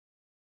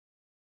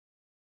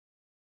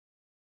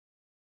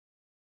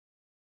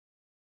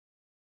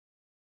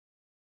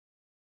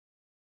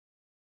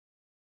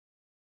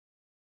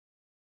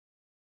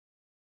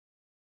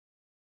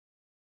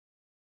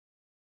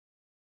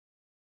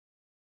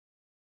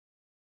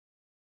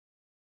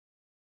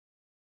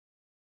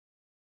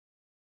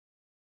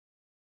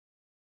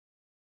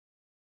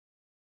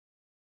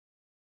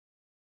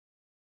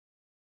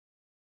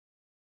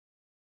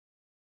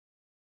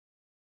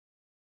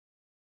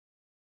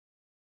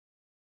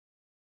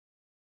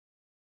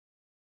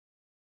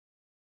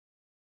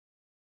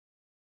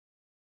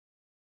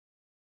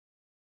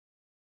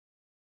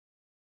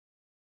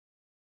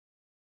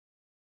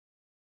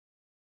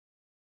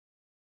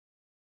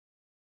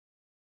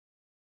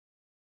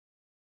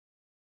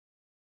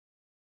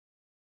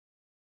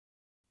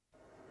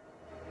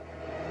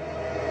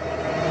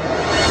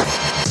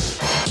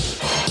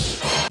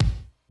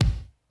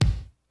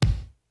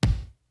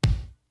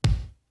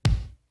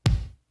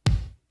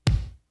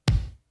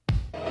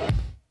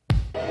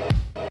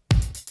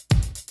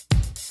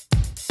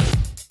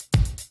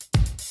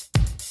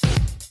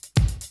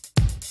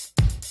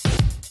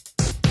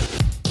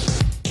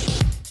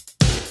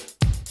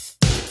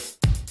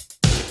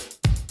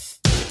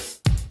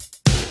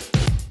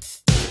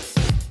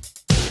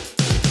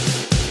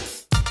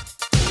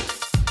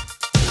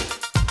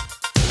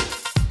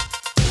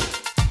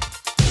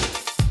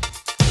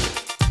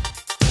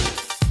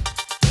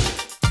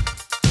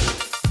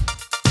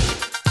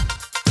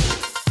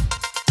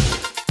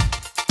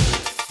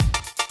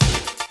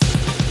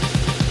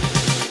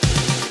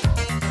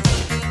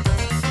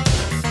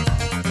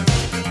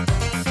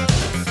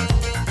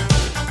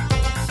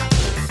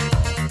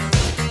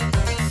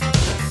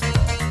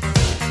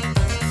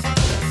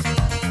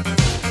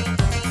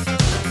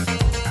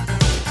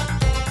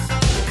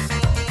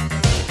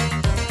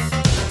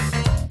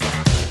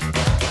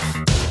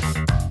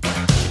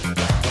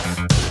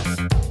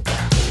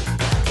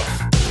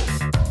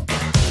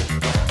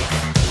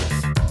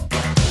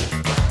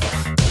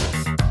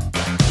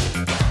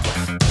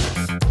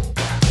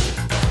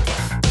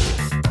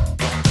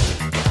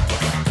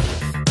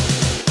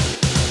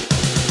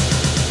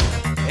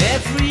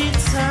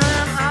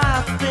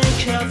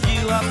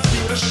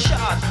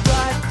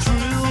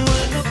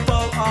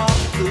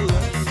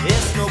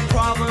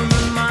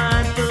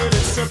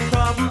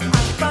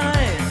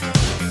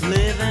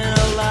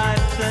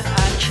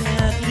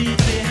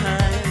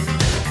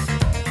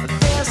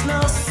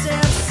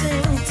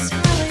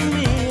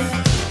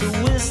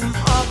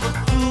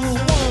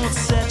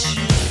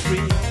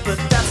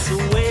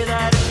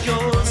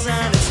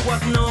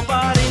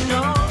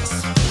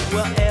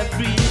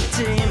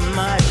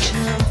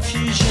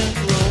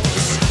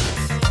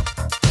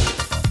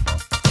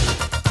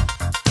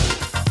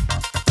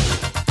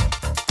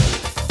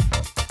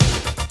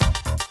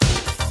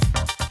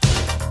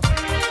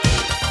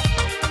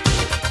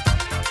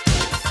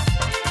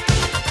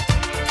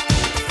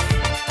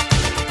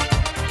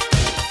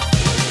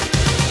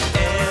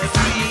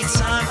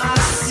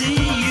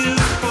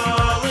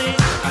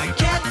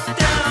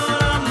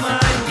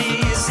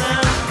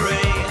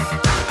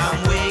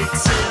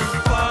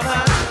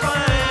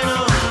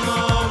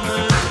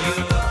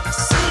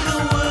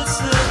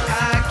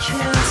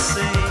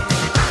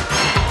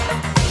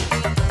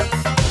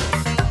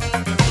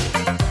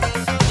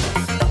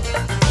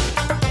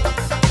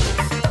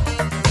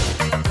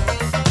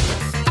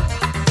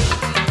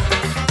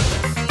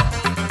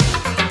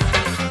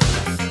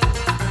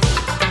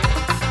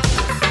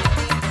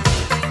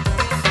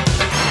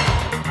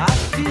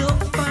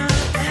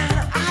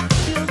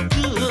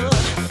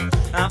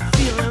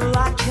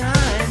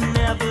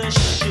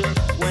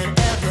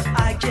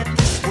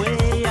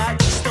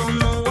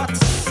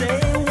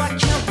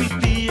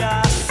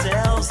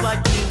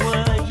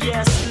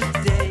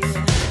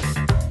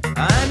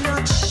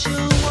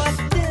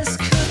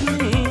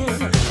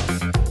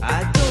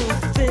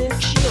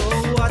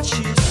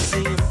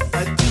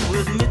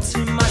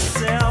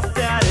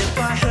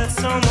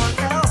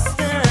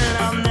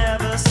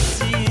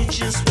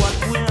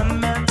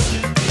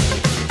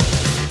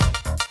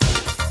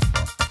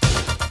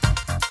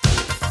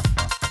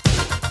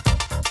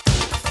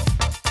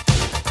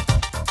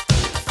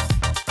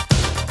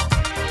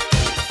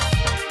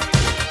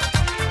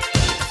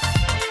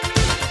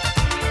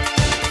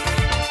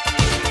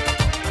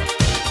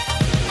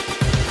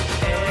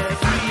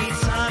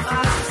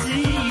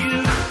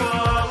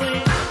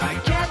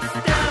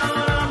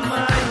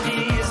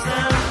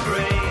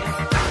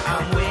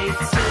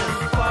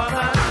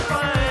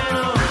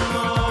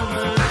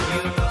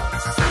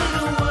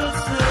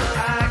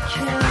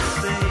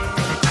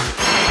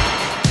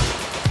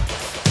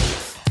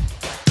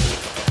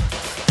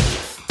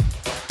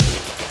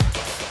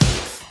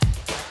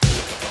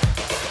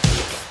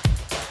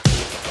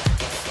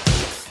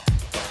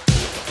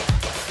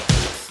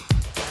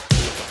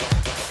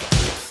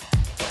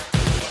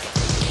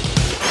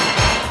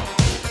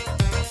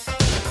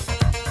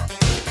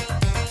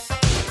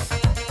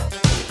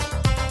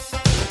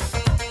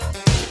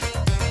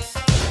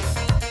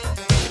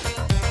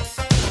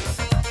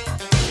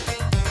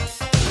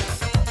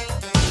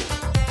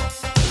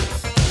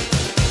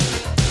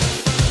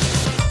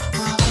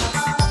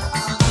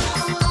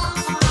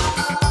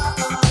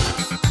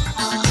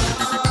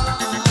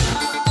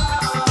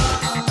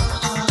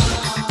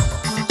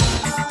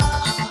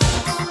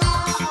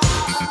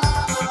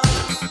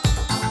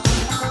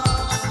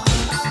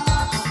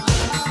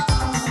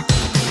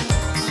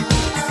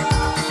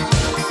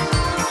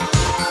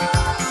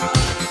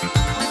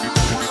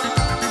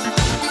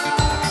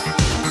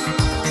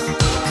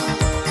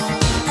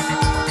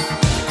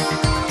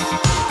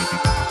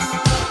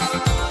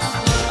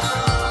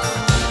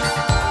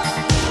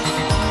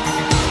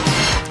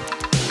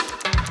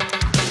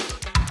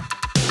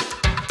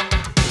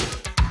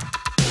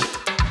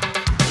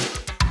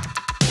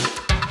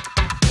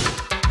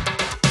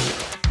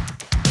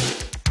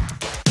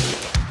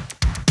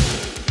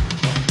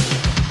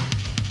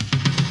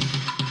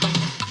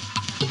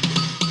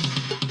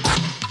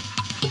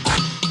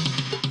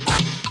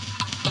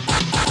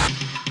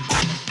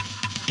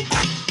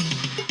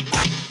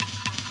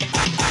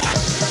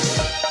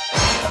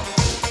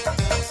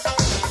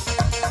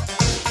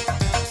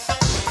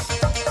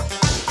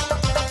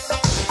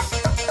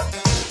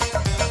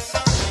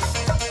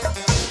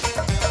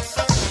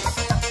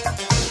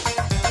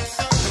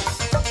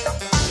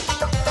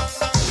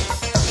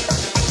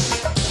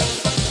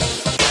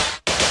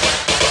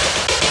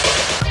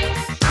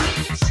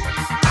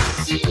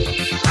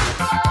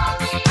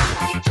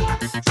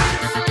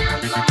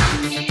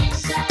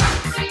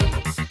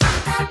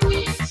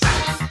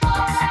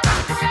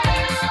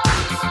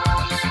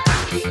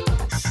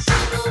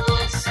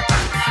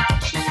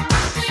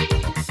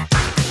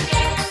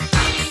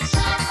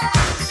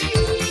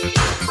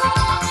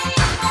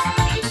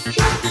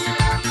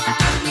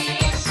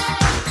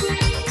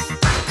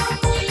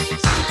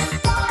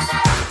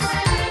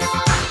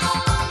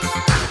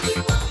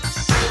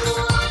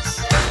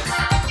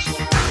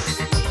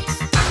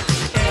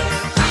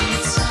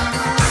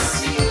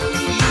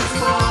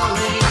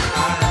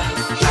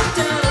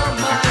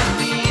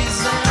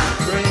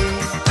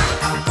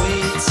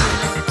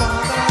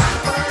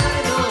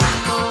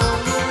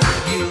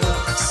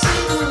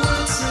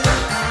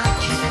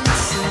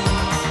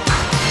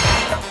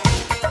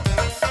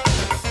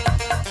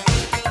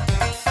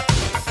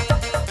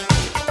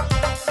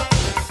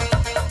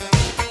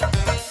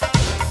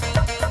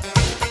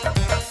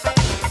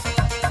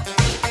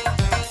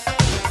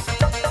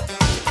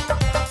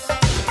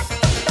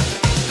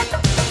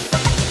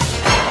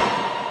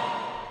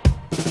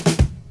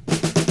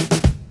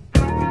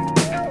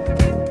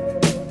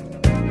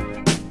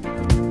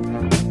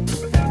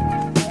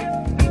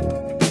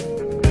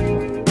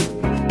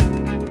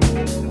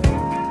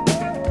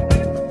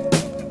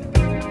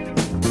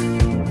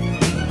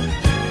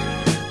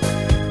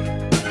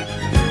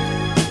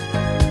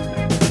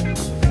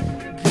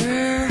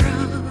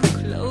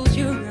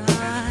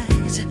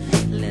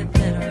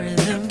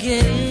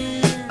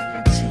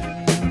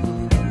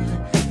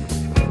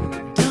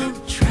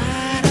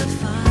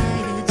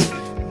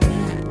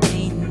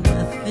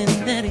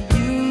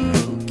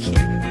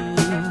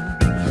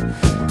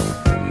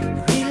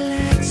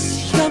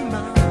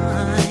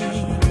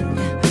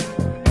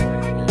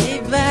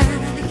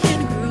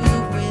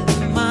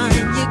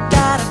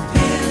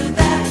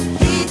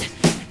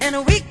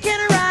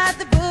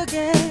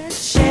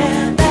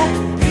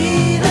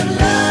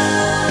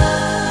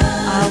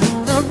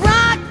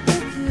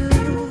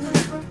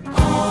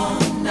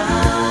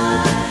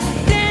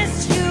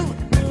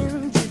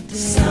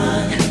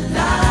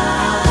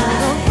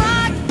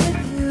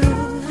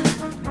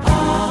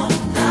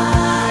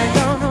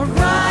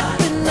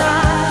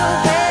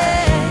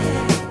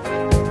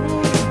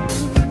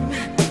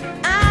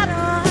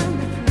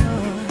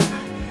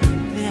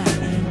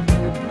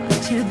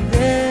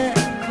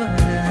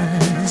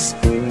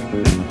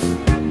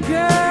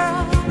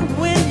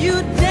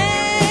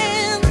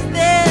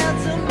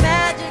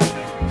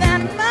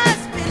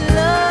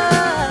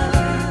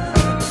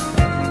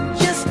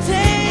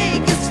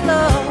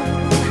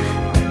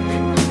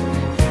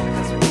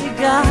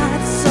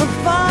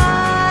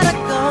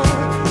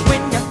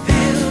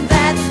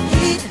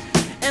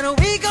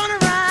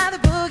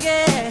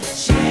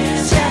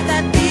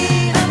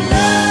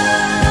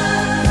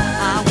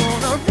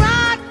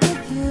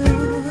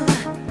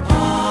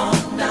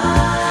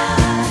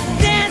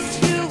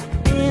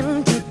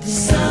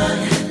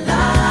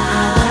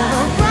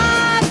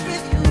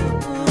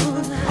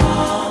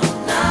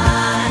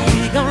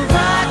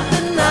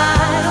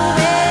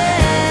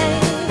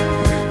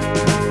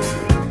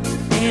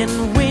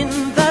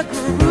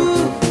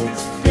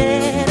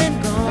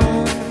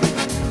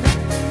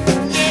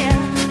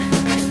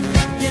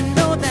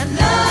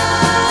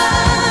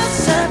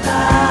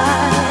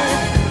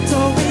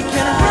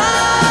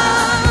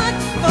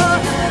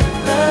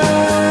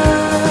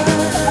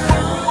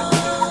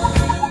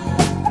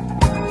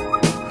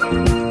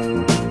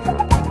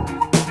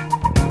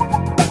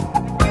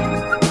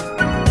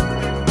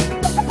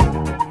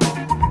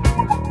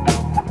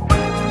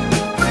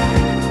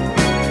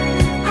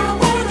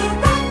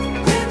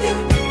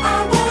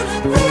I wanna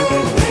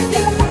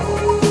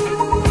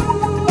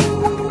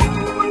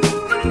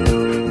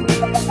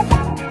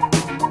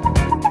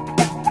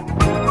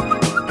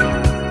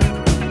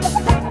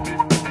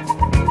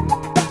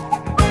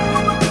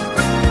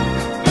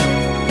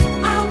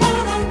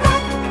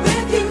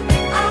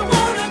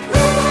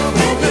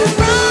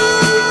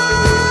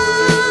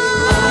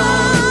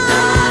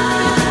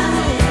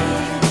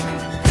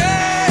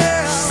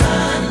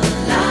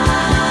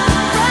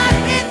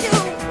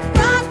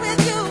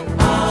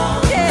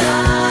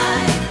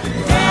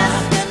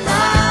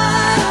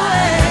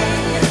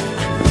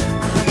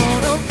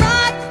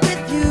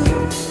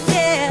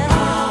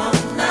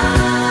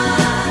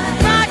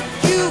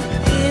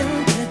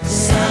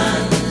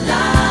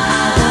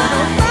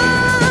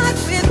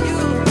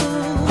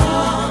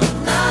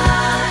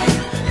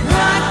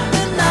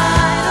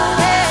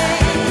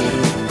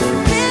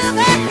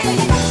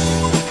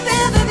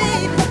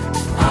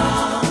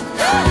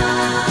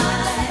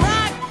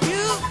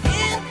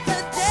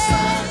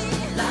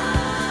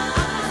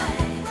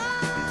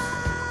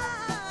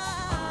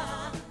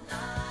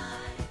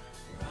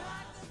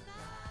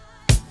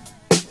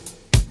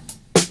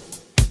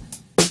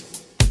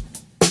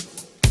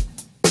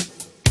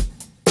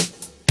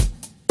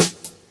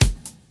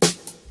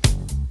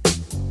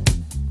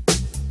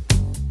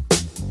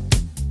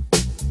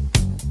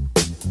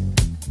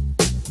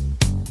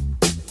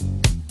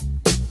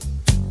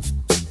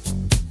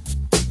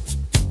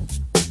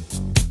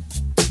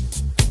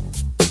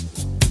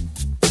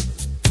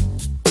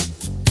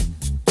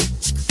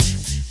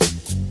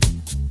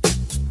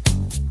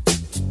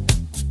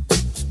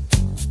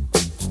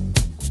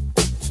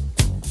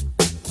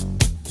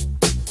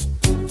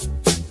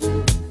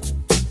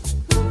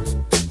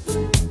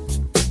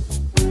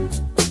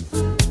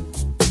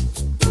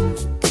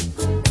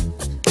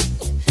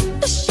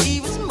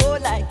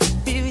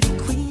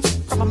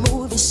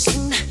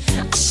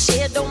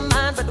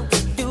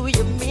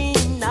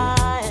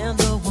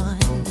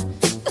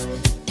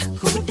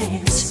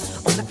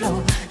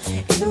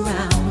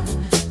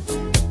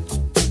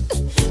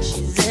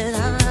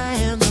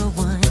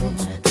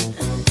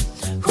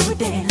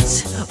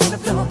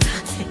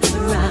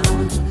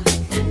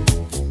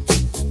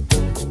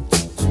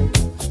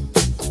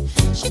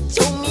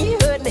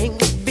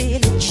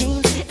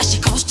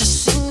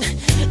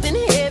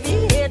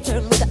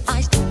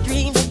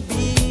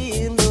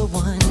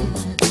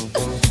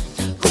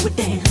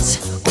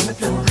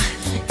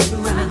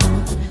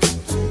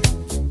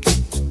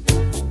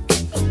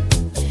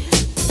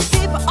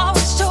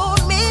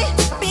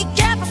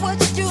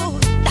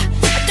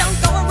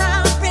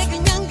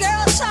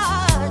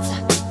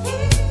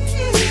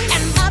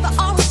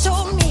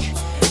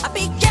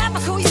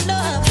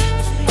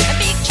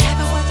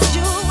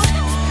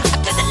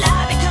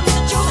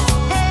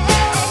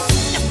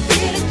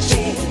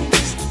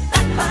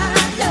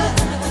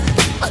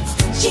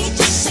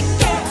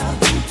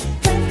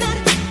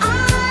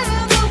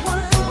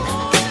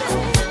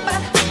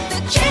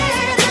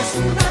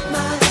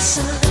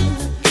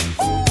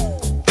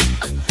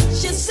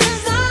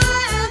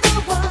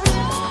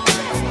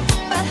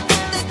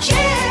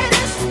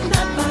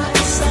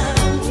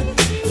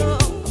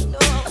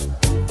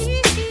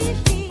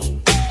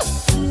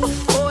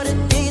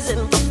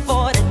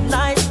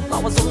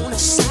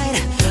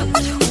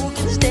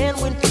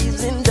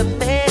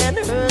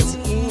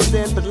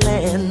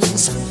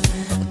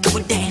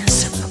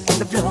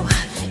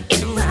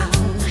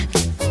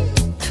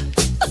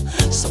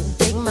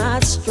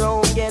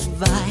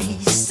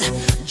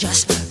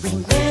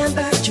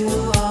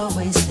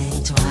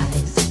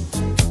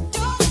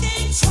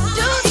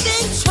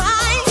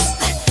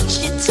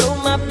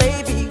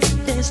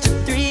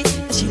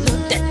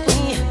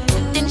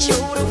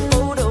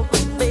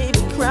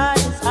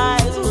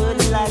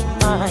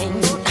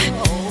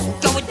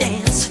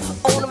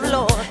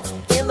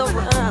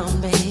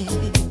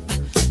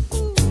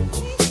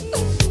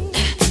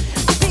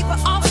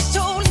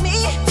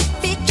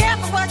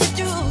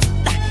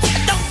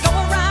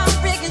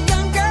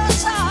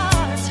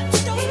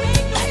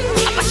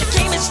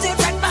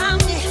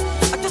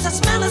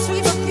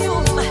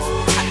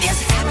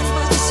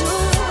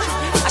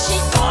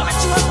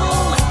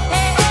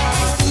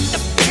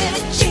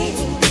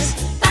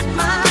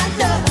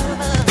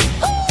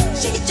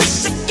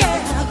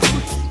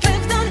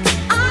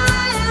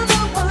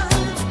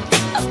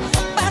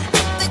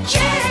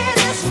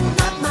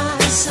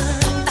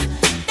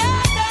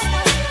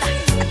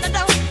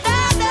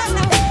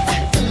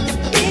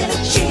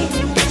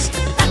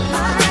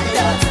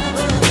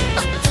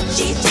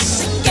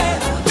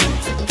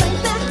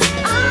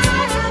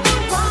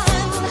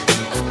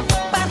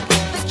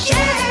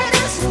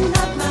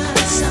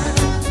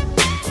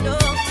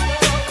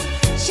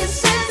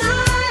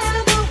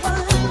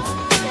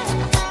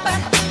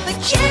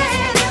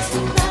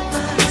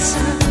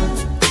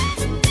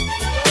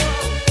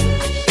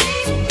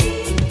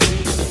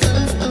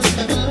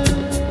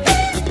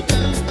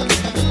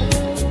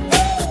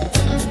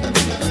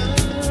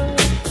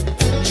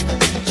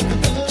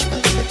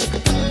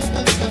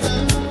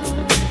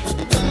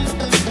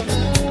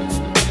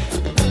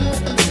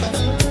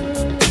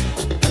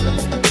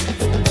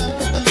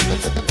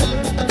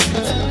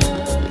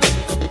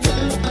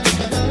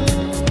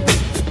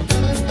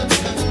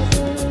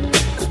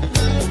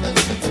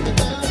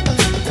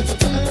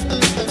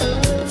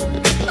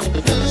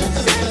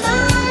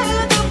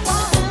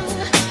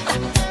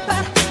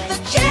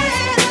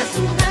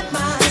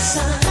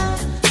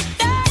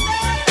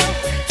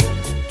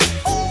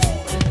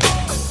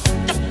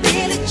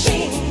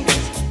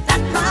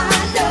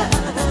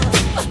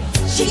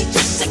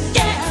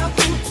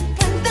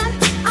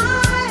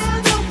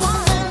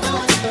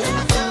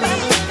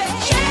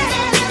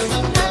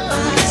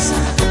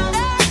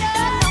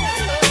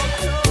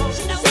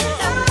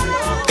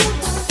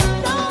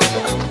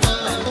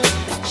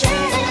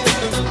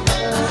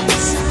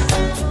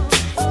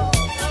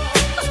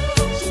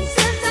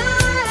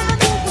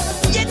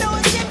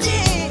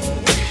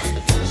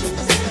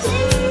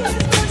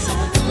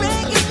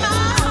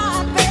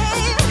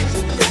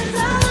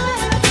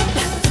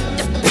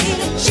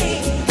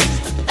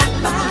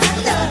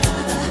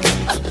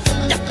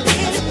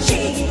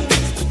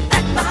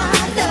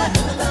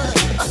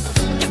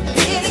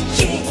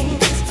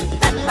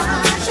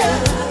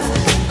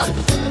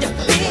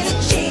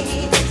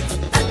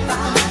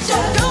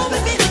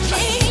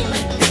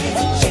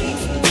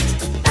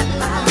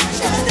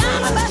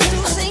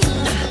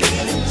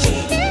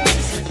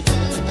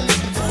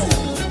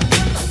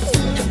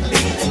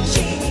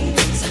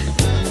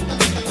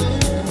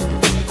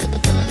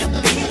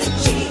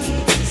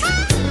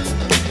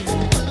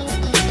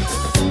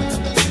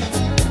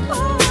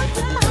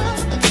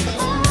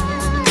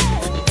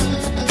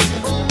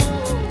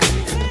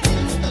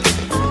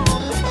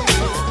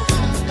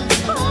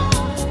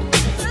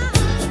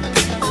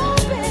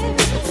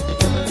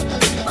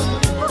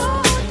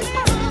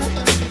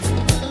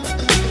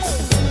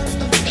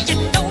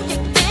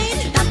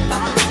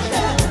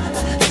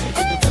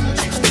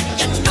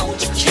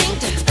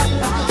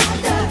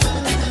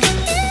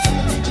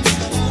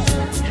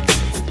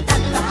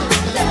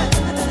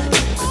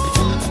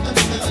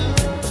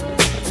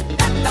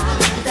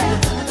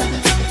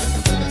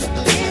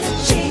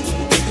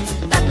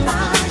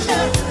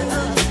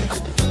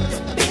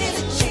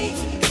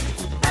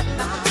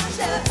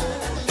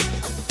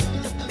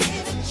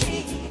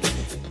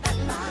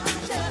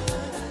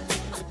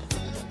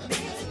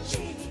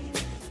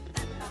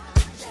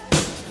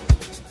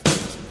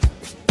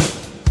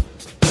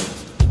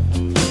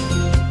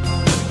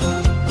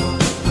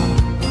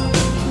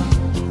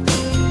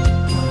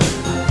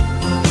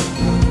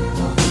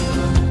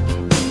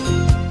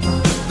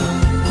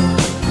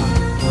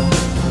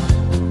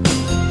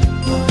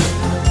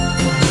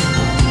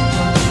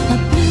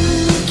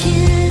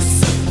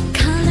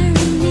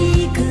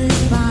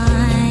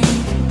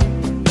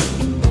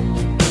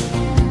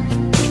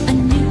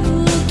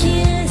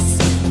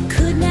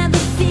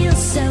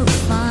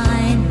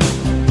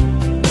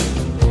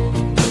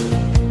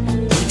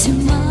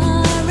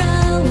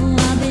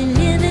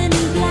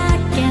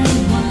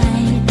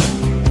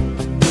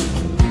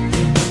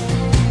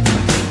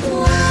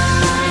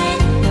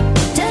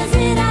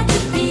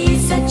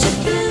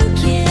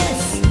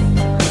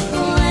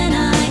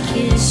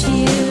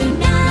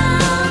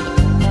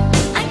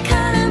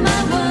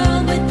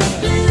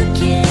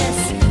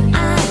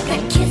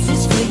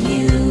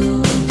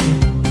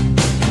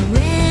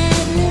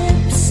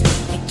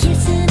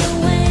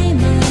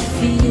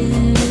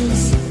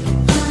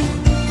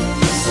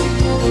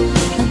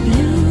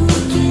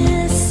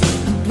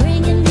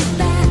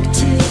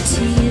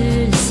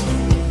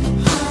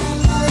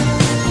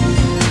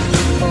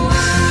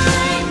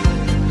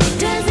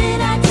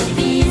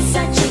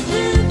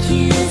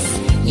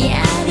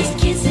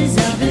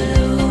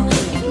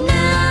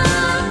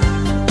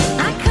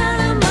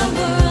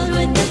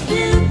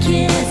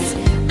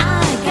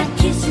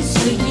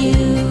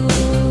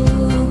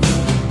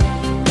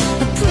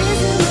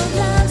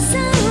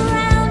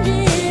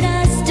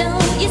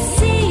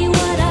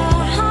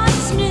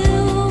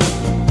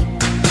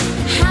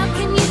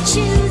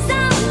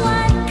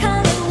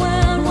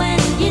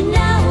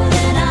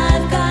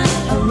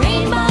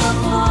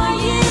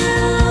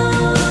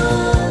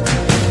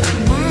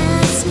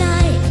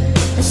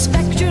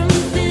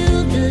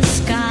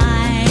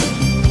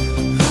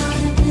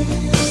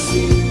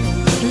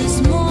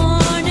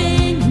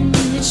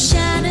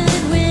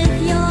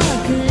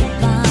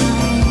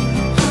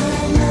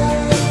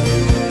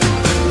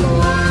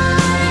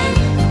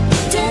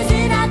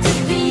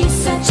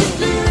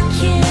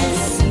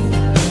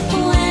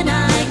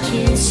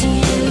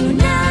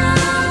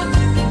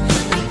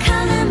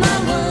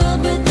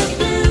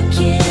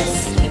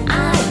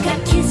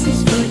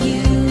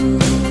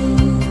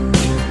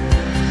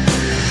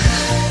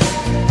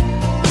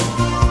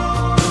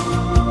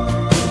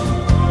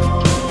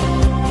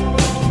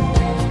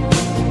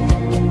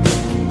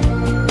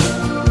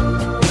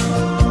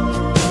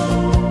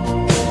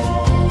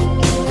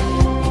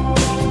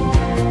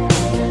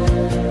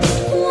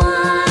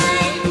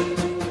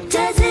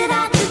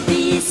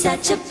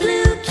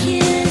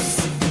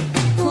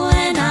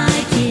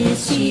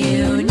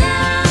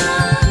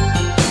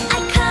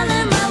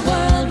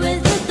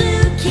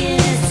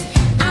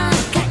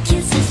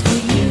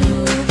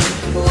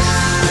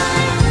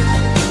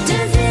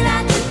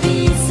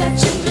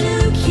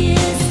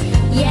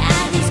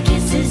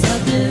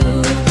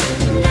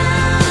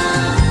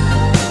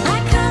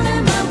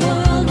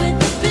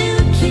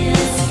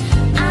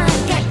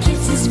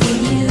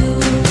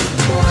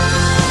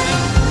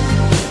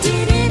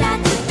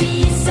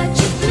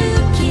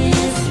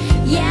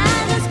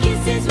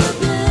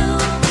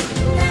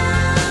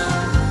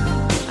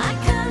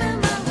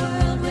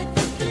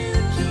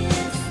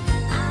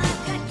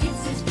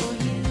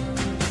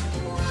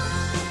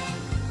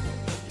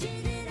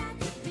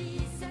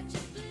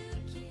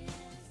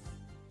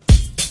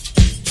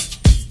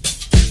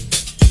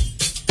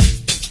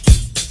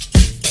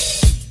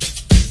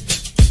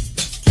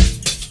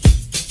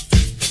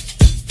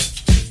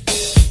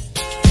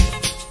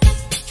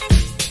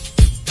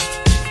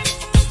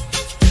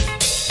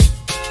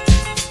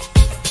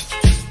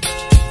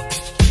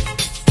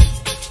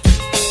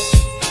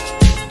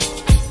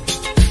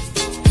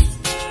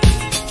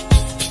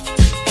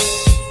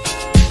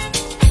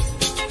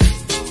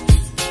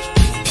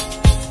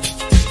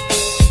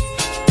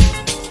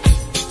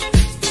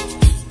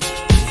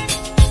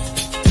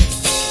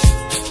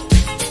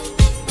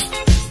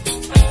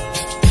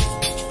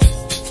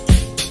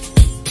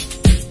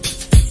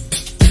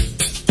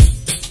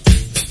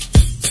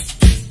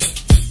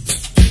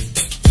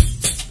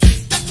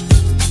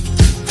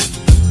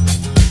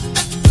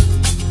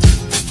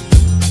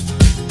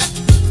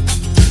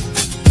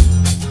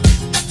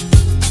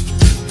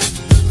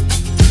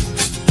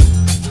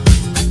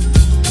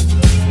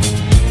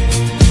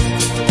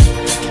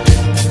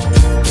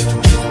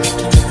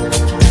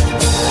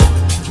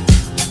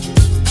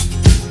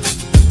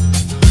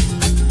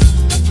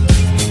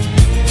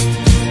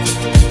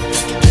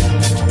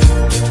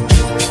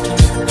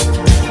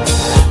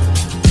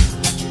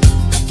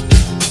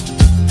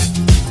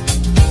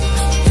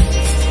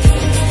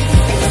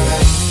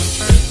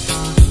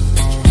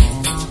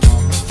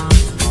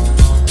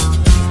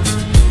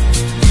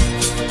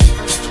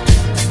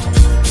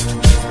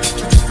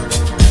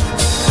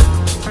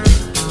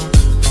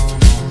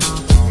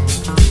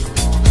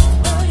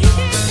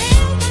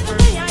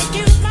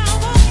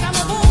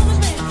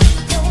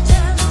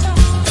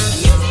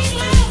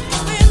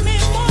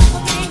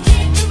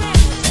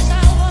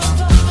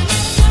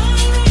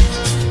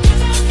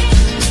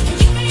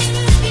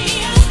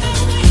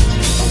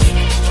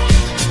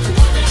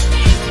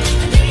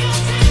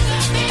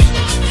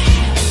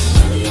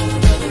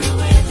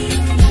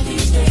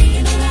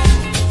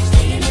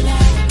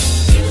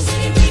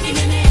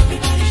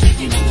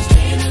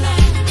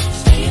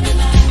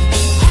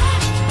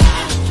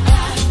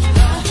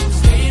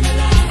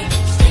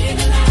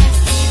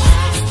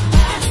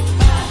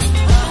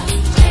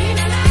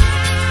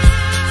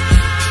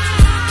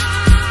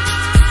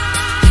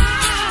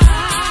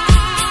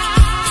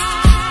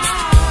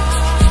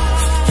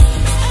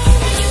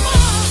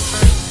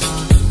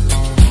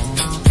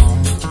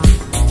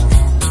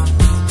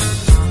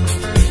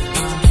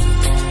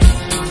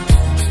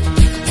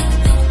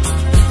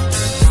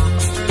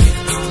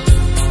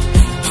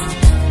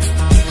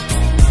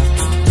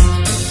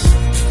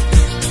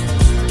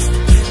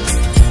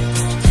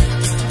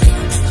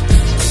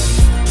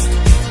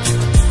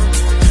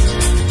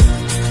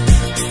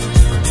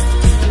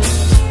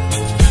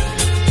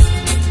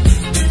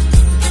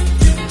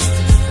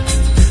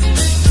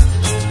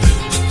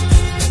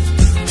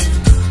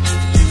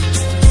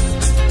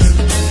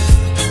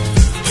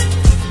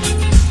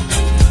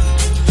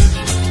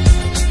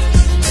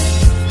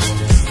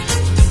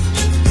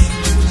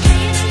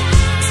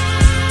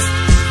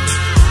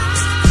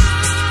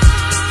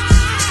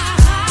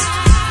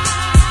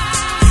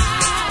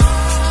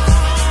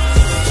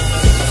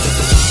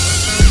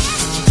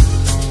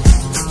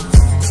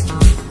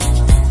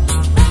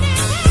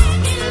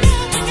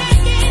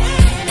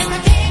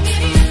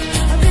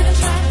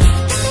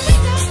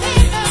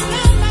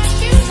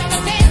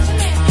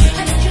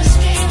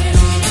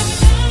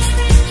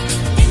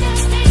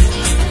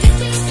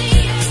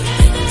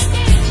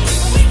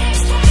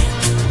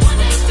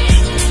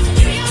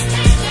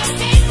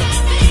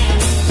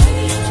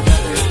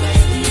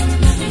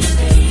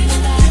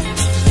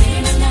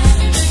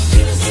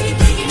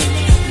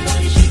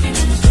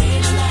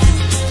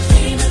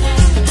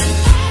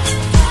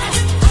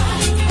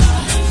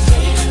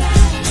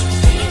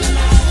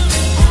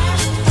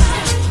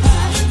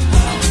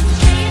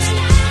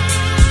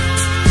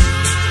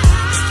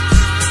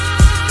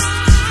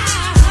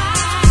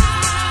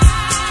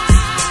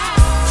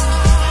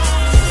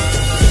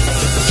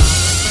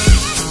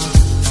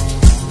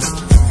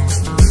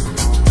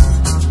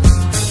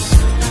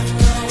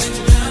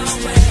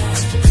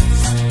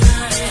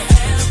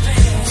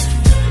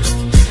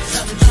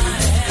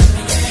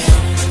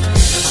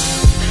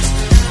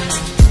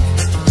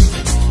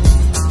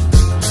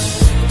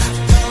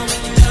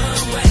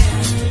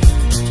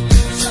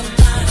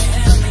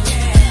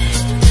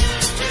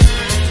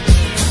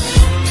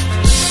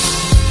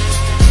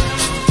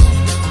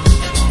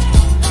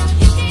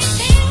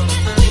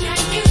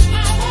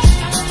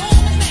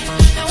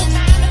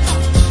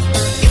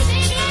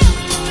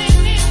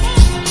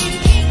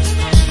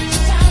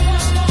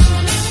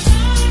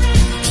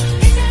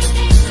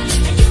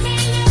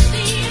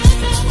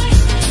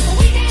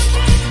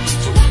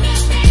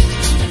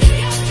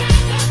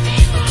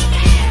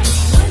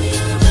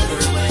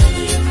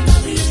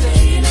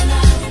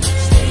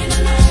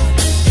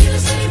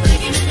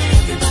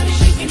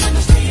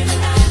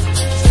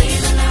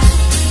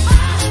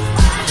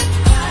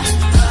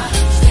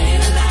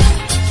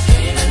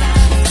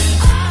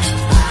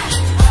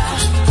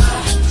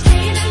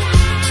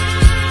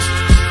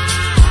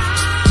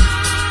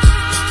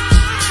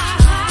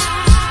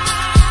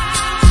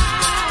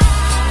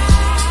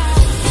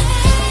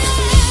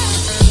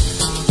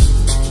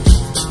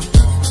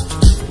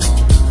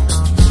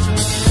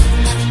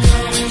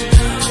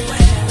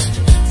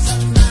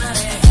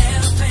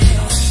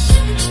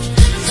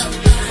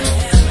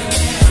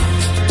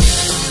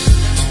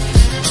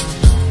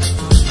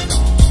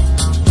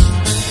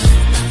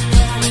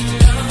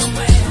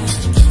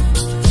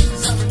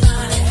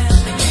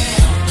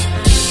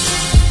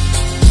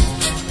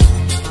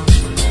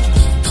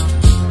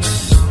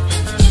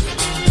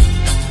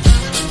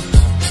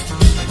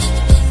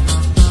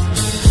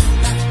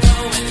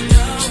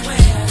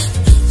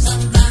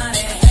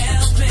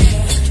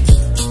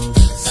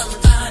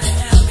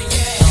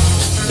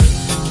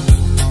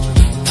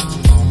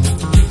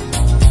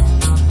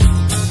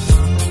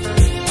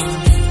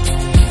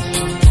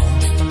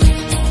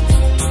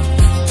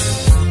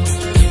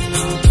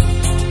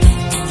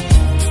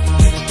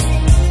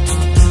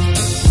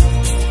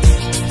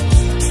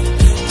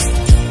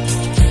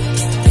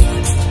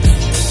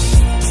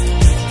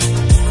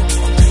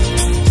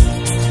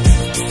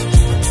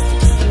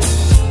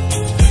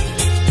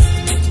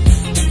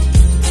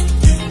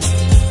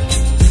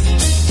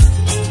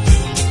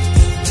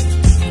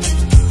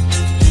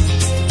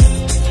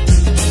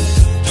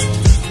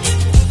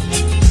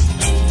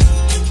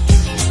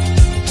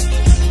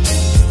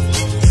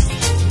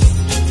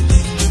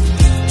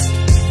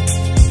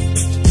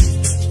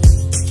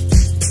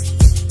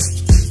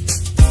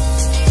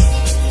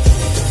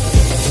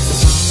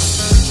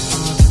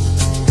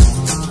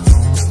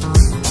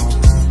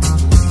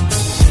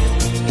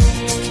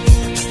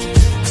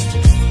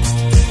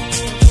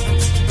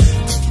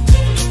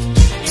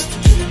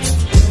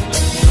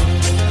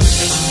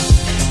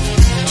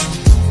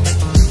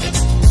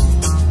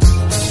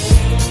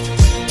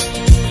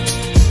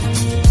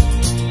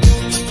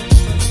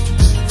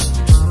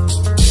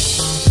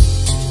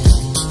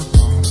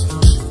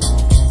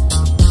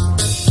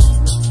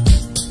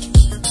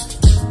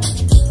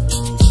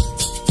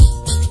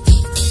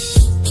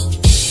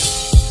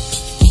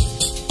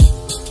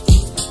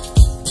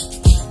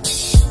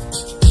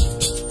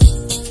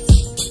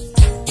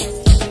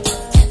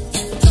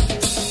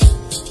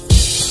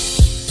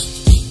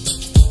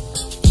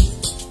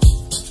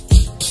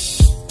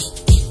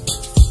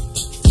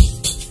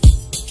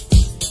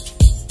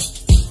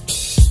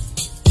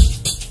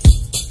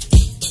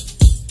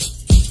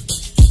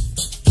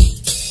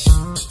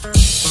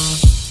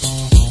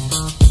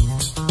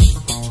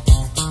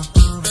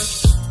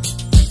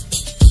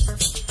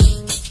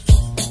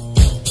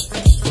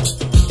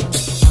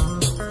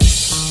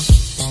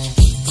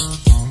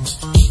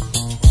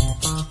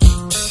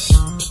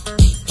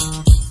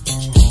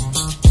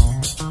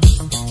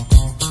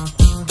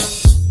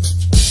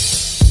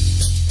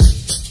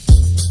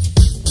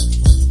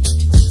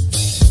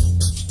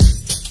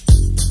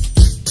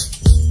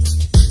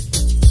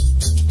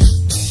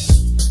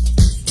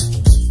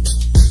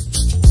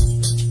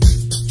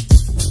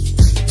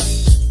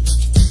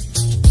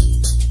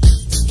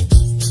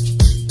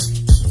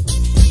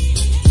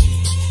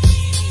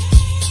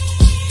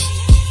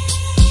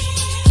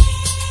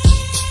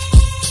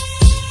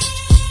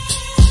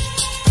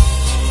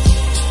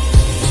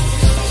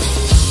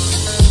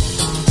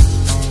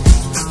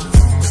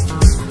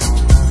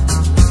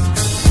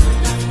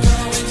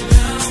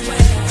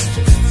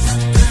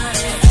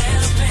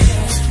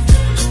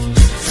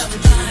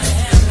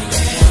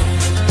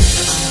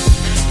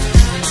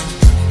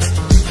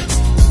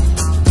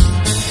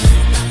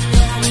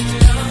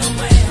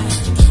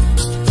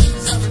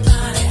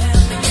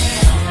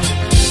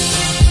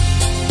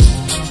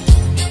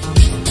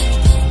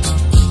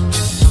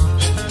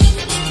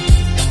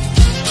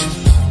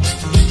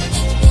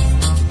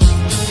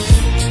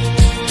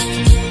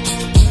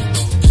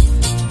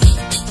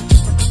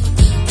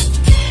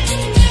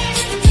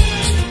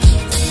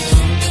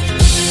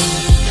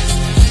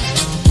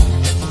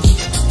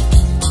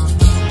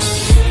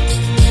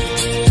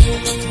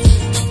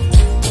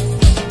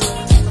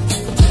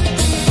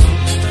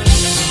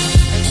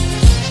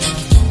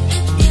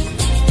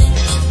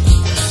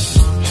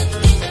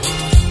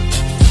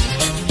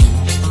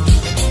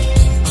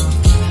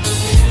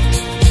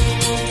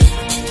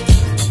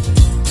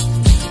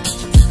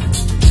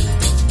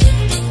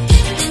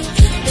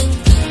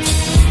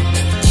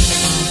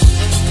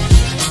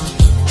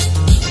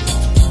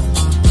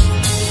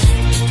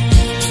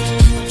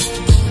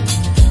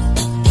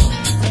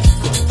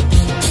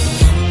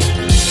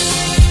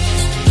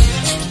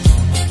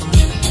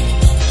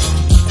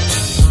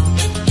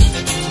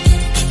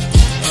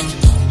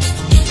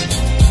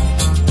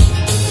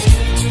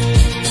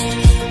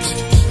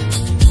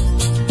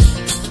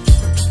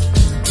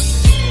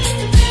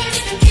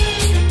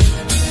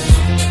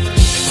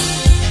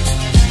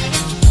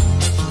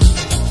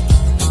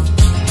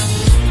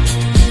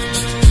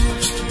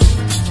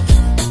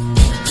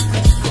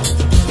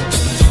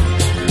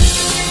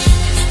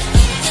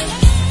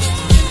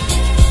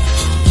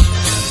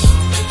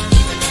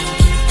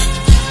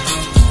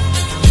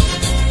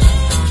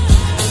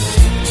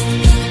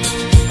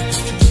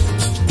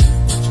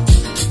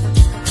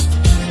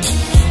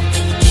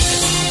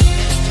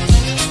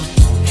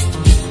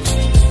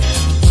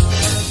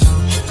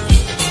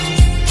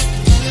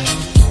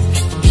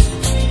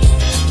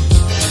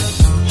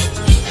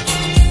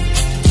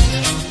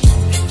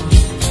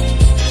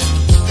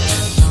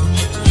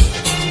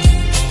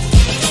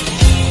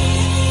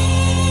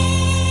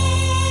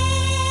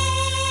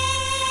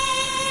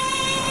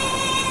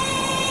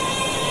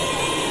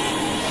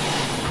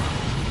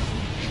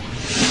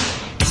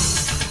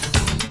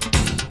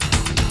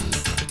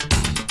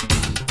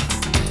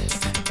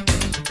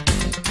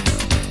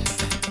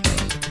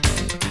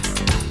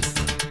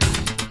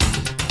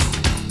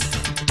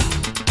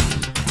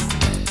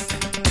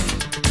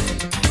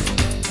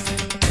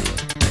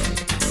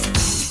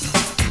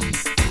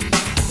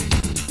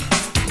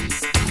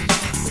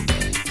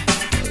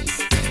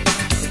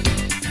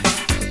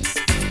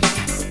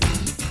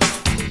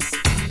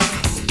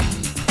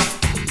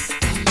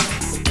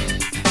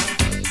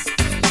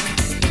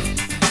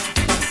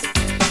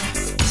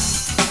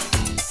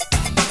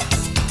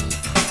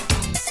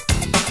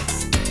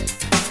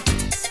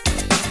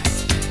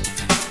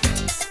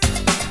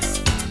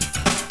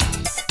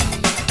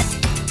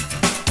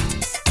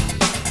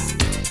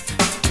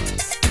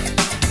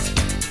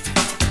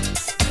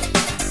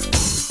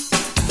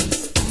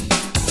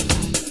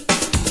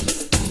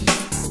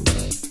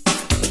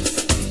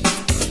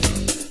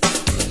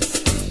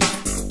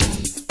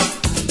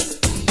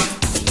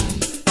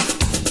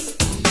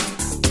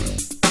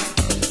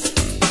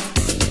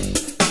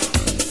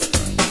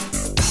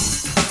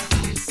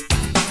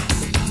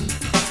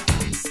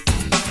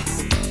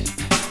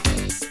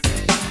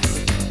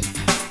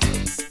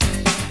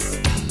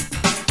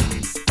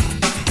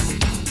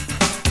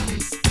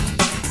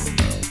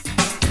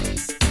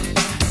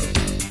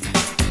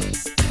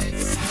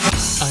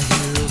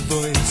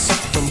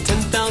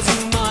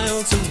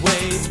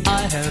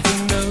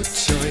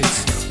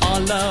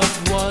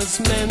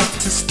was meant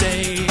to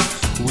stay.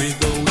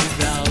 With or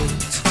without,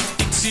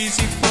 it's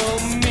easy for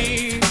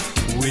me,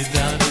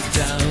 without a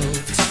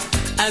doubt.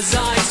 As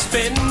I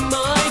spend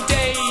my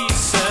days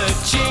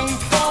searching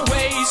for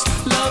ways,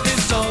 love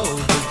is all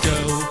the go.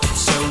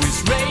 So is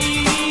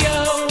radio,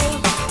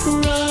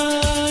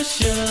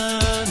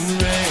 Russian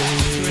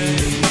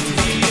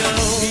radio.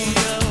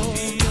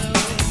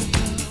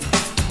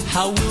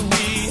 How will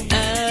we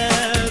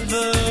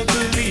ever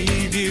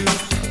believe you,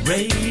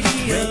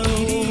 radio?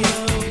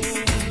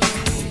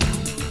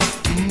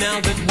 Now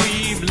that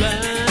we've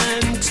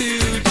learned to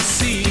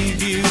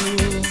deceive you.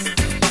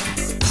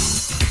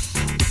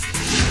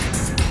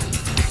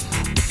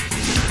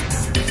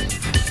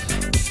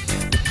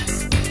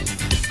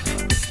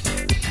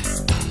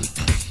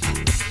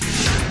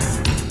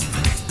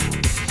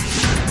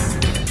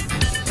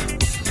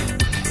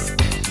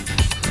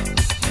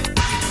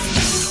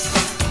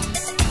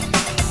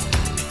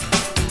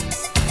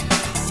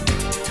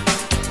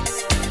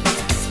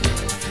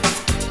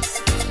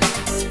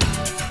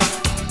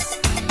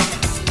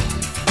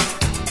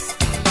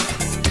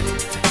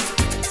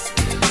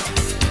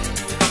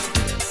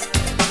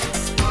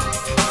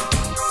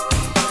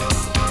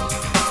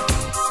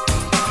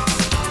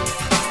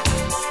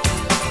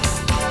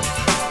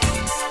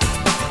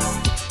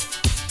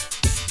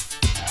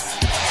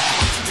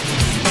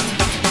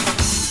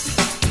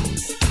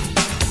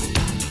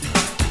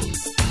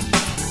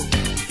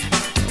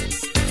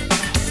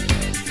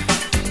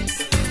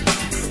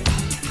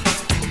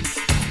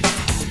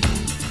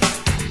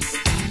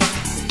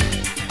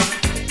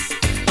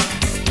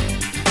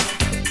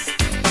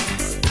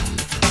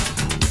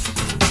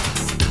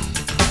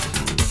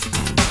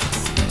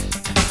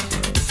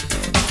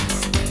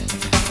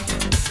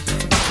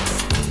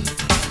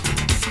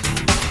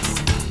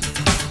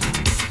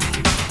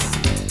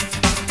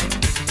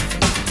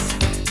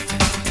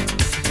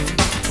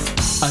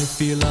 I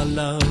feel our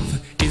love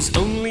is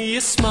only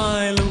a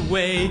smile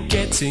away,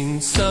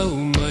 getting so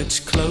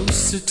much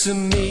closer to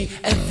me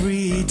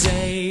every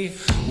day.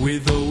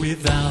 With or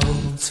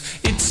without,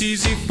 it's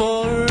easy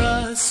for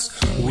us,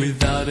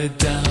 without a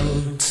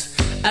doubt.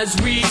 As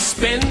we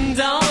spend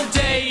our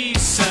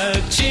days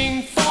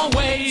searching for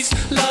ways,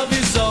 love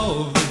is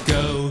all the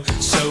go.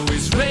 So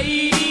is radio.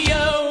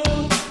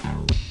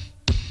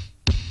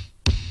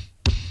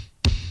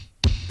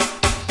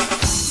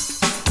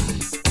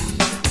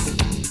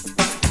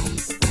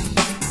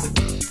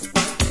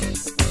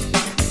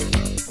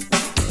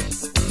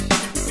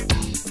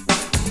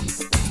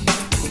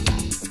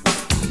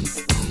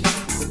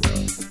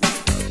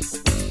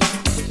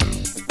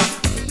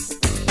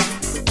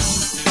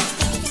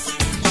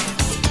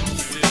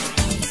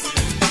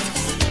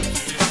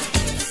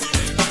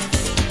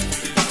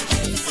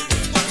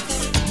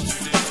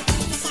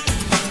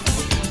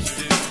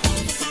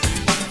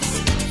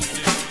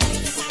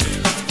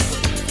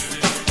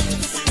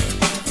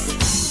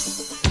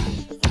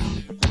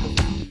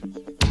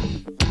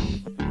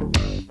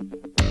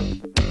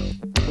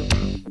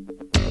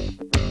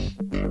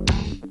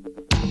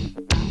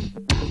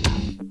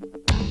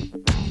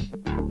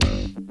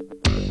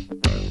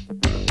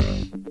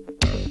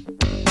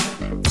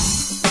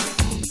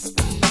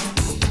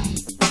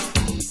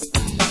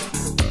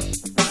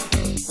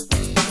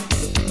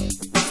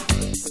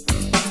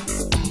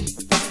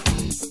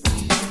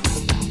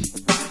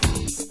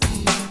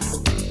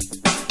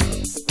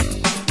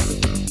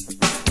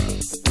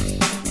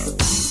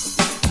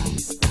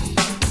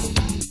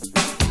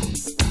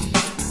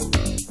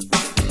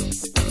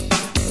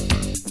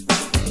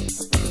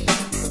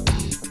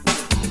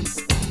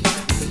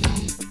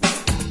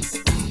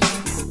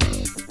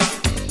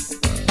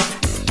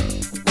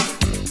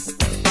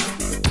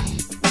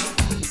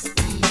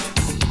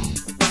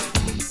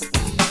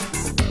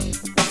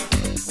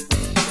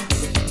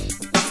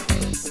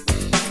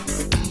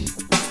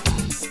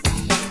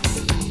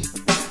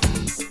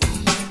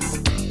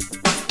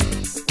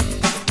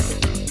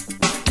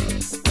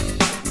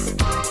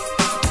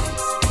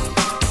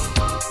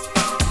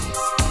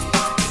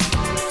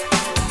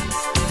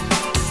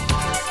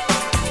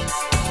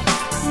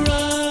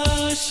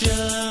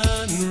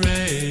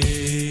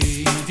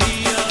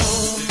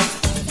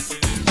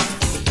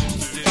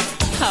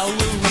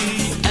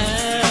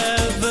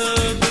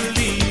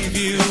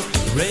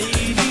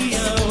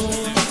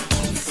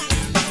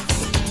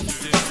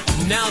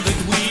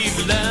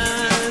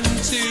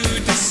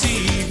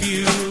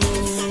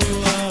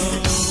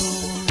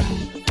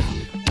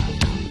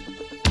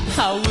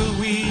 How will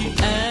we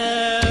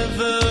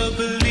ever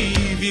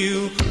believe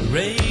you,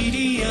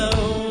 radio?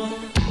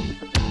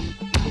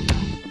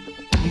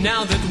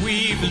 Now that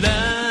we've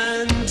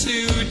learned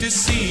to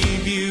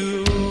deceive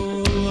you.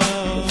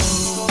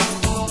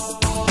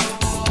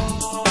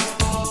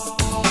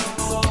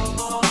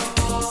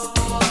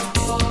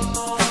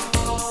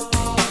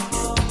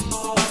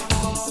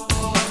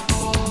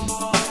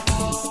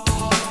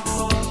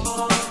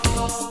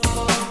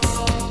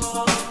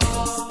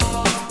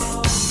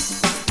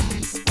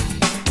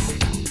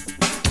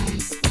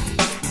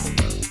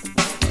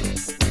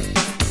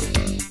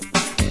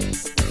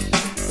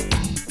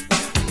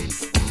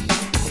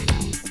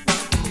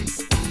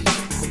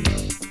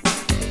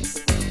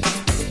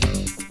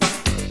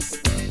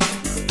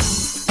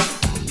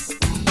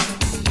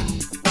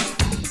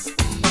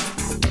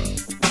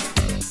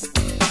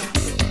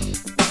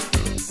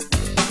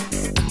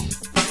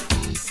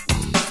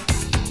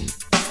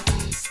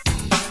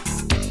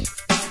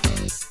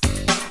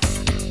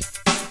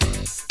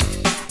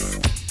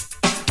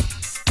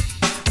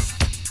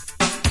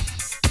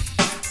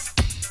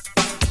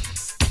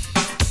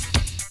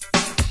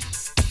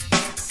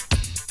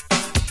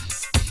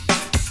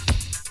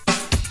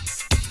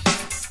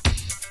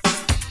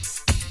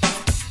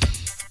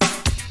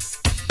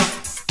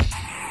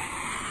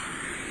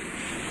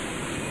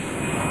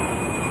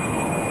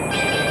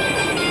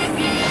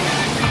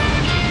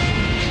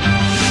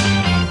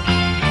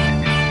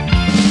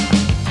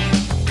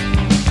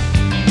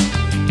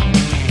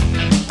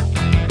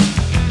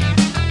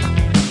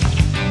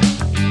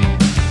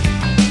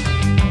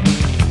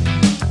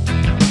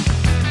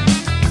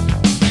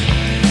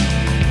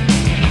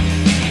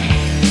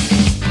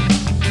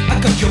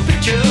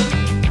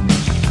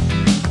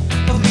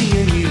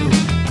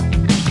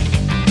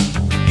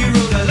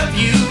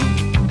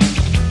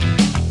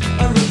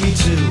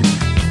 do.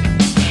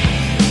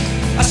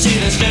 I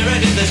sit and stare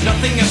at it, there's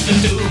nothing else to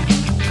do.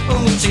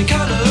 Oh, it's in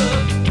color.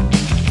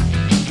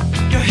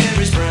 Your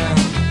hair is brown.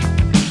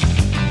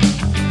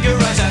 Your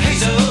eyes are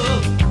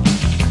hazel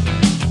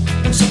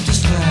and soft as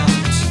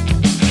clouds.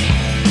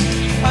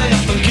 I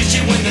often kiss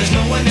you when there's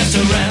no one else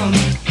around.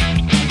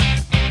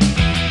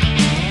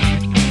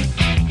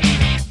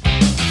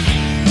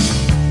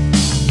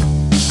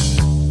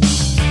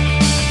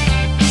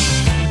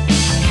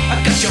 I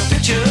got your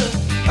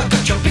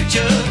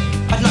picture.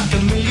 I'd like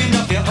a million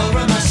of you all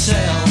around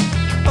myself.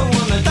 I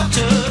want a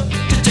doctor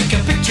to take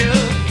a picture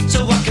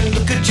so I can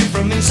look at you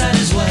from inside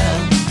as well.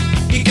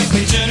 You got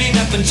me turning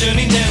up and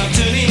turning down. I'm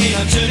turning in,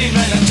 I'm turning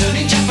right, I'm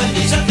turning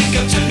Japanese. I think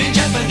I'm turning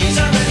Japanese,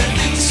 I really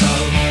think so.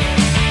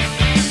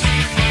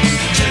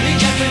 Turning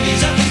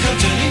Japanese, I think I'm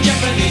turning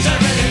Japanese, I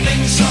really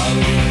think so.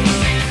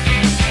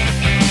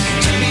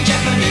 Turning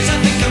Japanese, I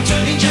think I'm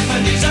turning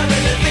Japanese, I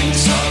really think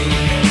so.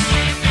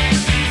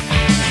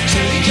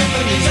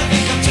 Japanese, I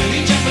think I'm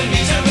turning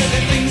Japanese, I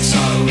really think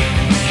so.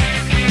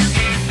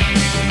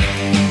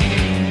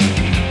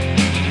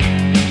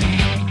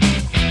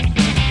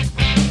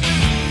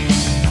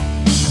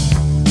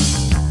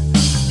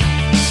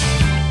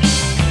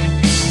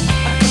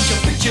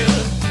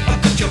 I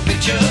got your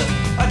picture,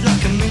 I'd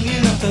like a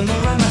million of them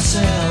around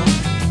myself.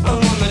 I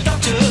want a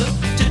doctor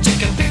to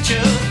take a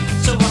picture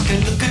so I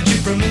can look at you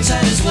from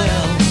inside as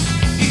well.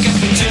 You got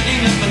me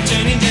turning up and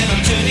turning down,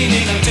 I'm turning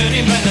in, I'm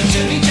turning right, I'm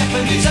turning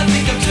Japanese, I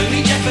think I'm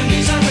turning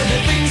Japanese, I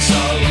really think so.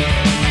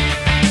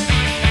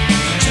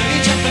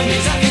 Turning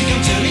Japanese, I think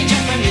I'm turning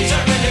Japanese, I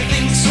really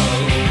think so.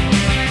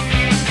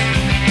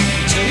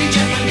 Turning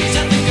Japanese,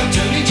 I think I'm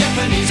turning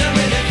Japanese, I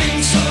really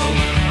think so.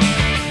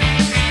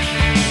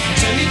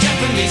 Turning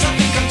Japanese, I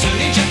think I'm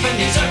turning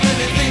Japanese, I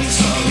really think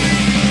so.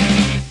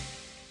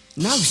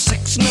 No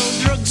sex, no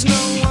drugs, no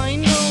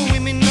wine, no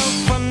women, no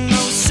fun,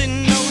 no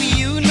sin, no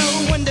you, no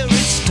wonder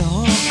it's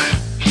dark.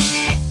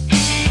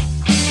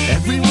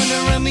 Everyone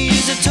around me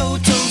is a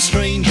total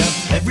stranger.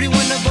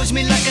 Everyone avoids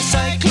me like a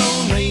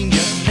cyclone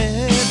ranger.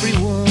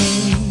 Everyone.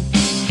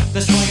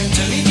 That's why I'm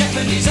turning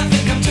Japanese, I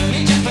think I'm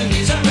turning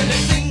Japanese, I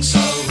really think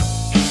so.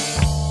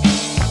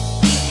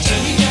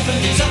 Turning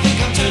Japanese, I think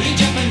I'm turning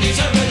Japanese,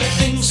 I really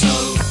think so.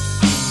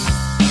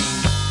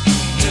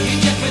 Turning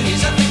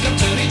Japanese, I think I'm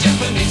turning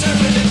Japanese, I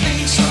really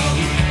think so.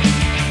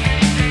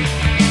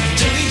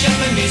 Turning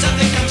Japanese, I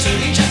think I'm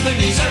turning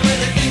Japanese, I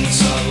really think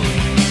so.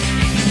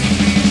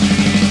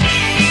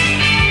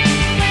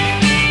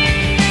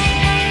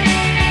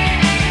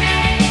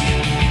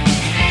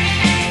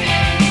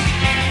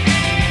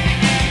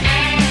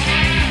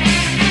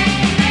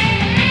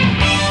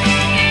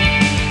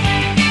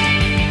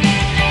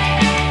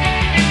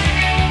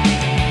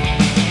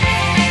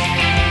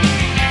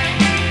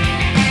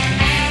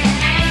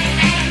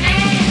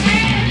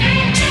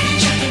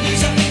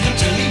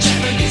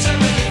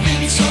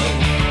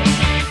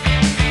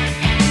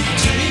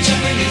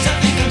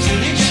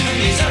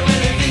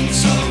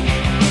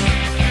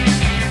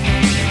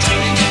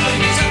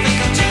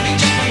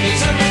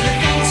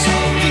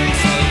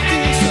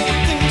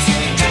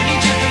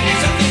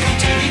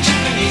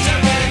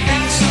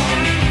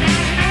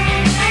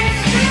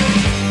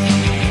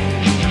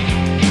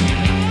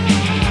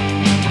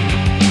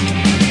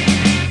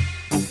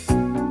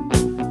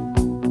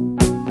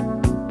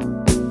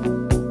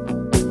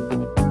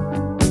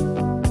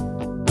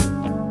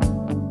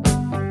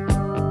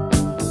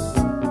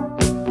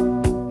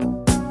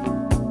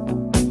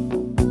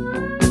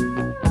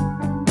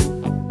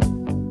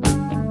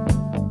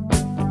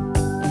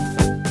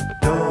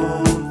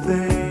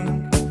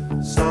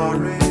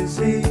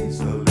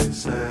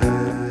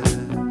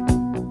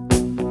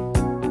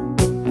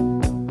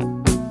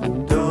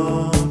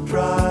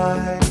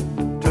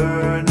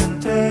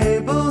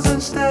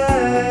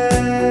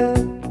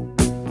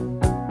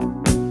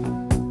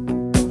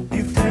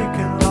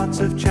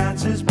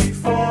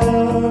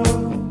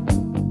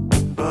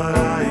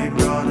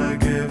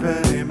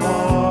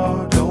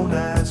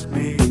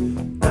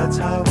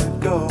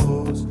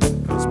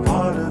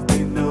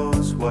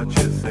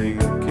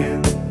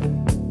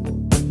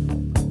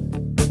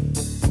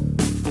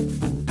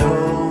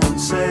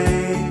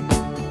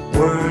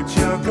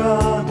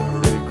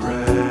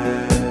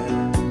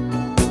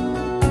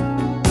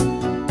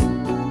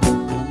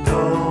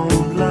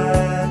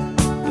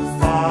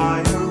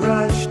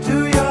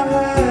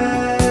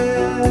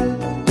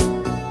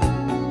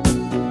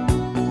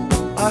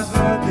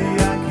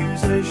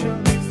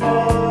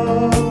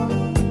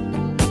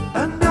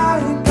 And I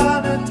ain't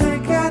gonna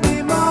take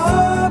any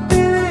more.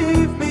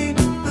 Believe me,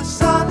 the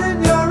sun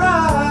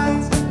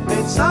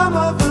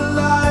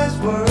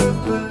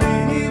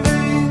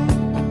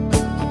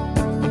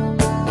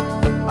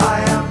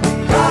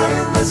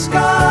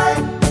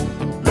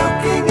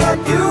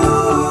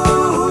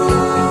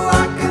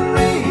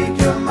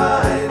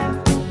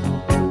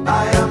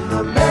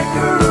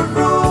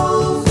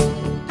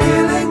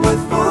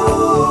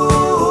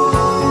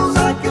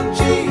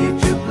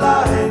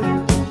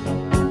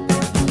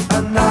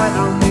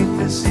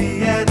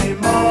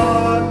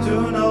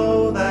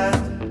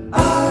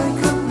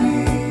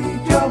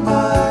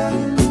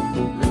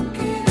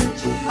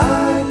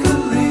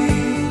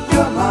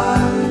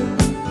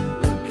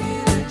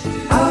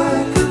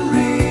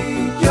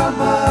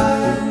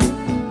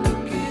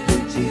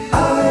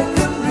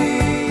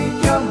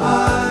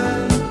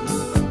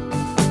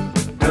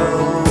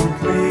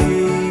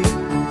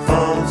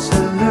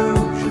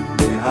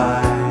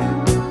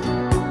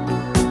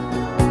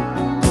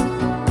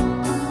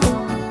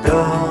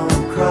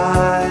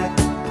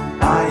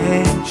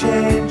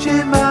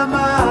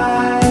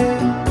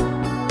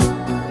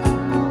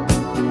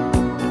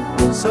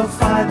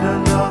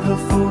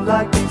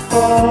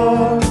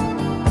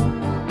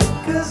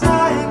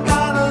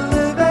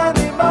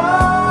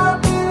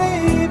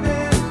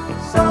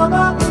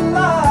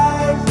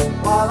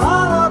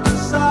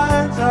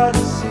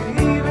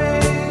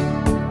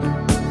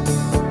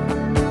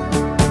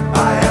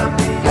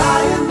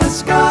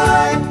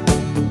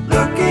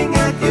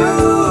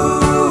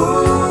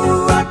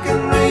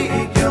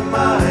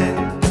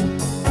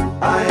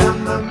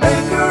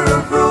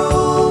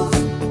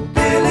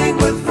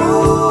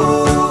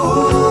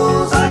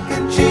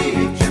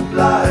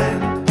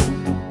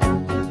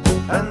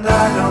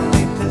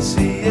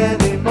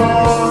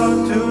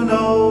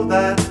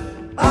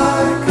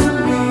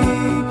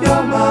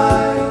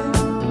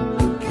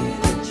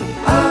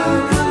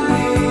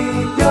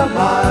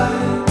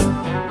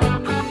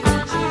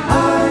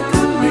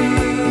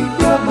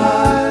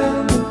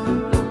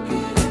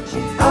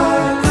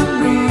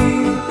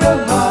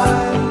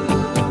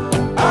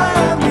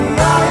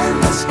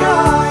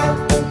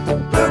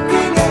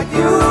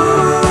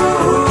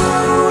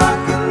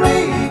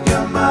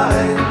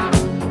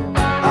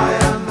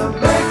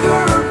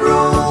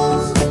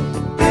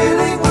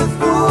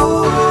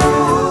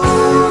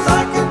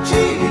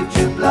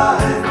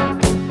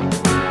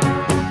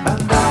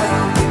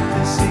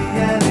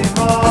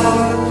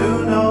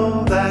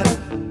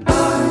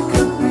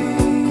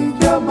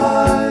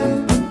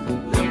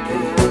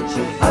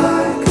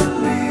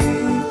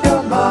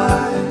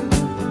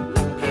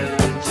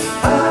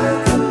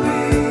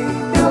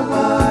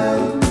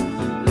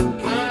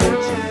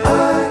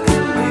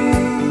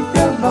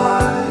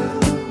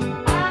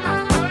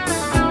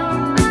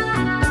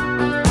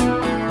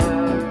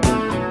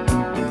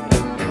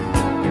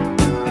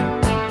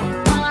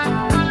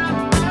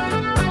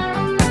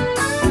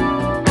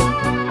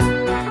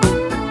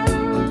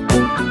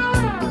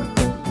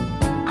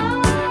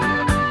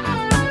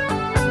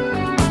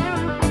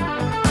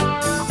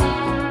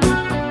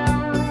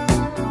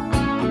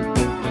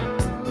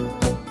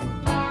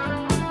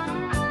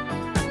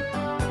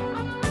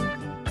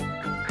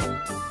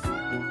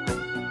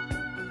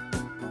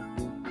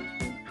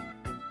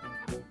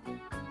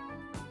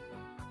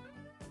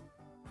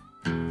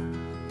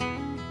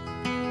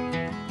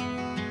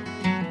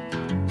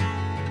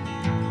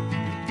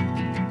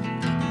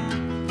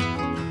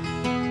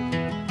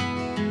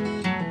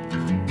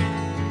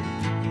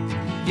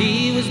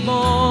He was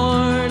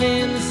born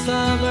in the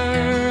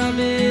summer of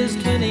his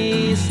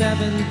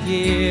 27th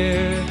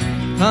year,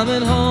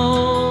 coming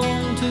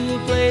home to a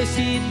place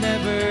he'd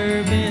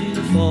never been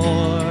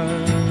before.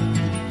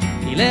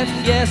 He left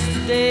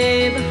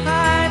yesterday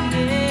behind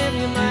him.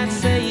 You might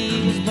say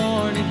he was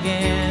born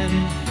again.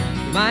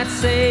 You might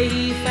say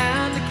he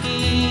found the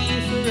key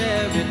for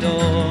every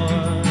door.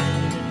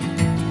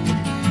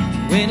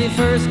 When he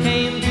first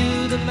came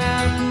to the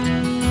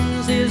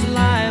mountains, his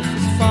life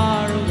was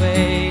far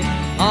away,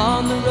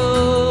 on the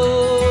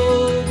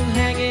road and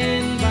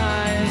hanging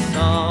by a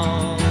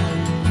song.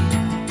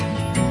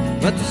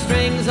 But the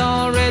string's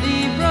already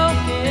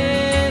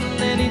broken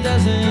and he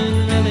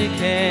doesn't really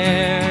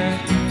care.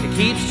 It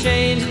keeps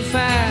changing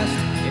fast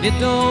and it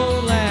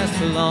don't last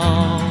for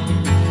long.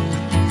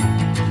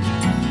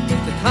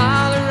 But the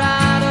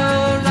Colorado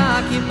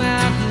Rocky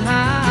Mountain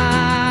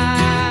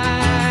High,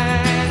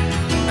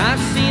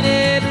 I've seen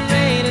it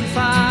rain and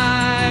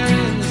fire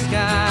in the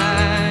sky.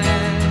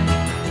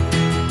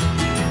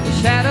 The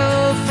shadow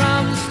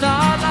from the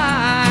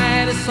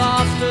starlight is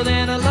softer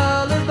than a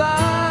lullaby.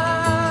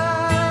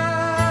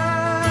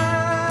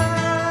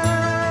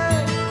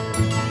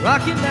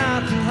 Rocky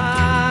Mountain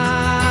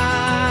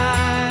High,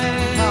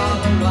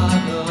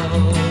 Colorado.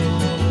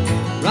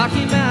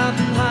 Rocky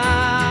Mountain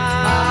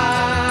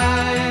High,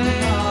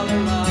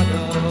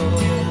 Colorado.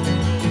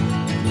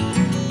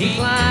 He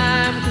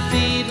climbed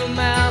Cathedral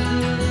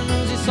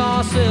Mountains, he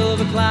saw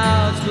silver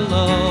clouds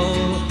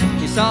below.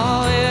 He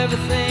saw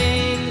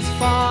everything as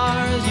far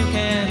as you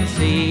can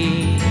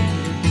see.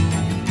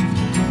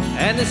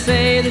 And they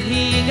say that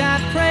he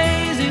got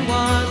crazy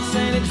once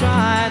and he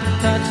tried to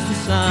touch the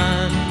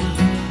sun,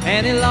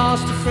 and he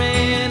lost a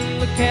friend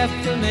but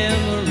kept a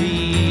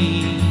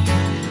memory.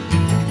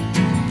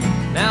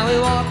 Now he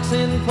walks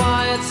in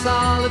quiet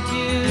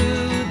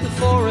solitude, the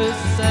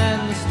forests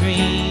and the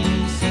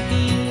streams,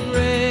 seeking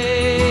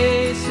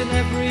grace in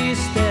every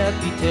step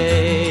he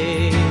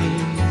takes.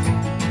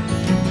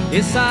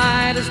 His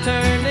side is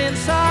turned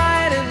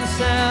inside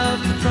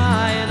himself to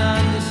try and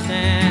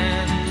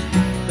understand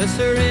the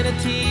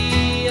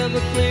serenity of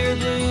a clear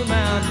blue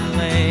mountain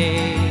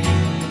lake.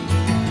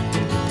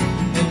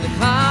 And the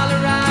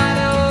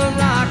Colorado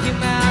Rocky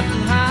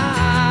Mountain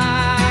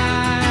High,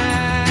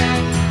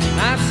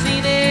 I've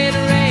seen it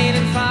rain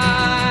and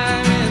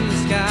fire in the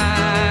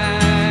sky.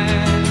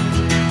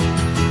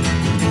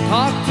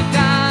 Talk to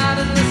God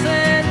and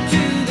listen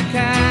to the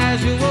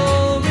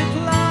casual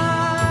reply.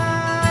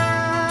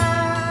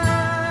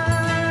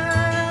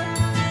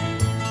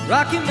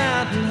 Rocky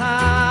Mountain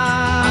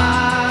High,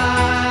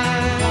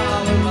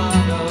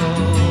 Colorado.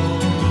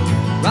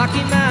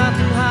 Rocky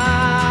Mountain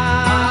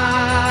High,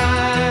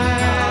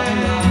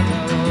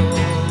 Colorado.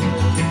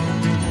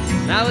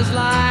 Now his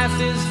life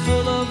is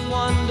full of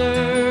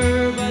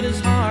wonder, but his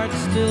heart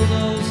still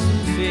knows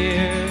some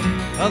fear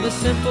of a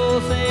simple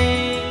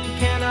thing he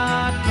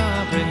cannot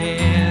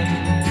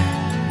comprehend.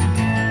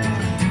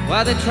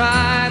 While they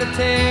try to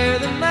tear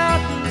the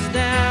mountains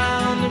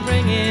down to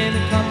bring in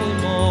a couple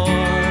more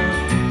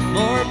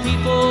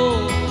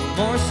people,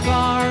 more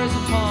scars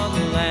upon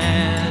the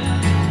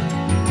land.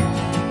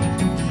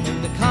 In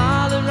the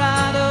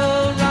Colorado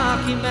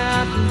Rocky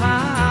Mountain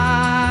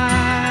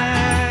High,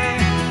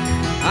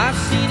 I've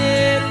seen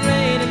it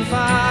rain and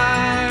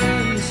fire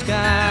in the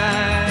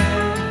sky.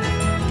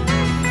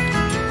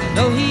 I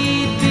know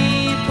he'd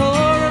be a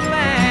poorer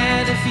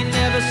man if he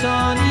never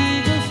saw an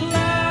eagle fly.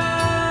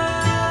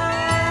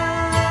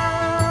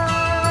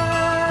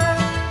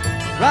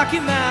 Rocky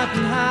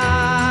Mountain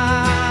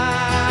High,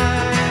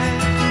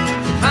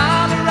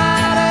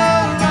 Colorado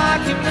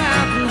Rocky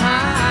Mountain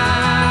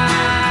High,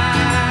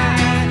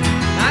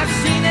 I've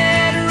seen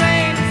it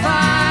rain and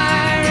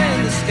fire in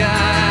the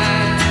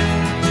sky.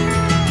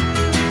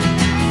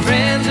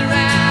 Friends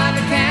around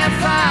the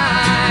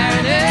campfire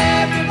and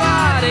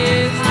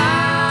everybody's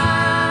high.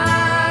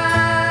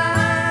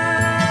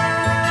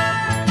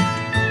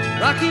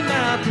 Rocky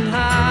Mountain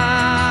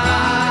High,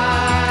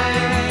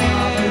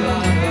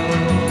 Colorado.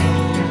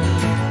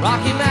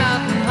 Rocky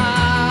Mountain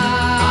High,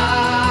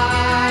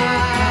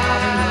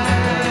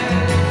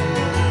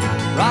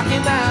 Rocky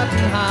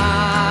Mountain High.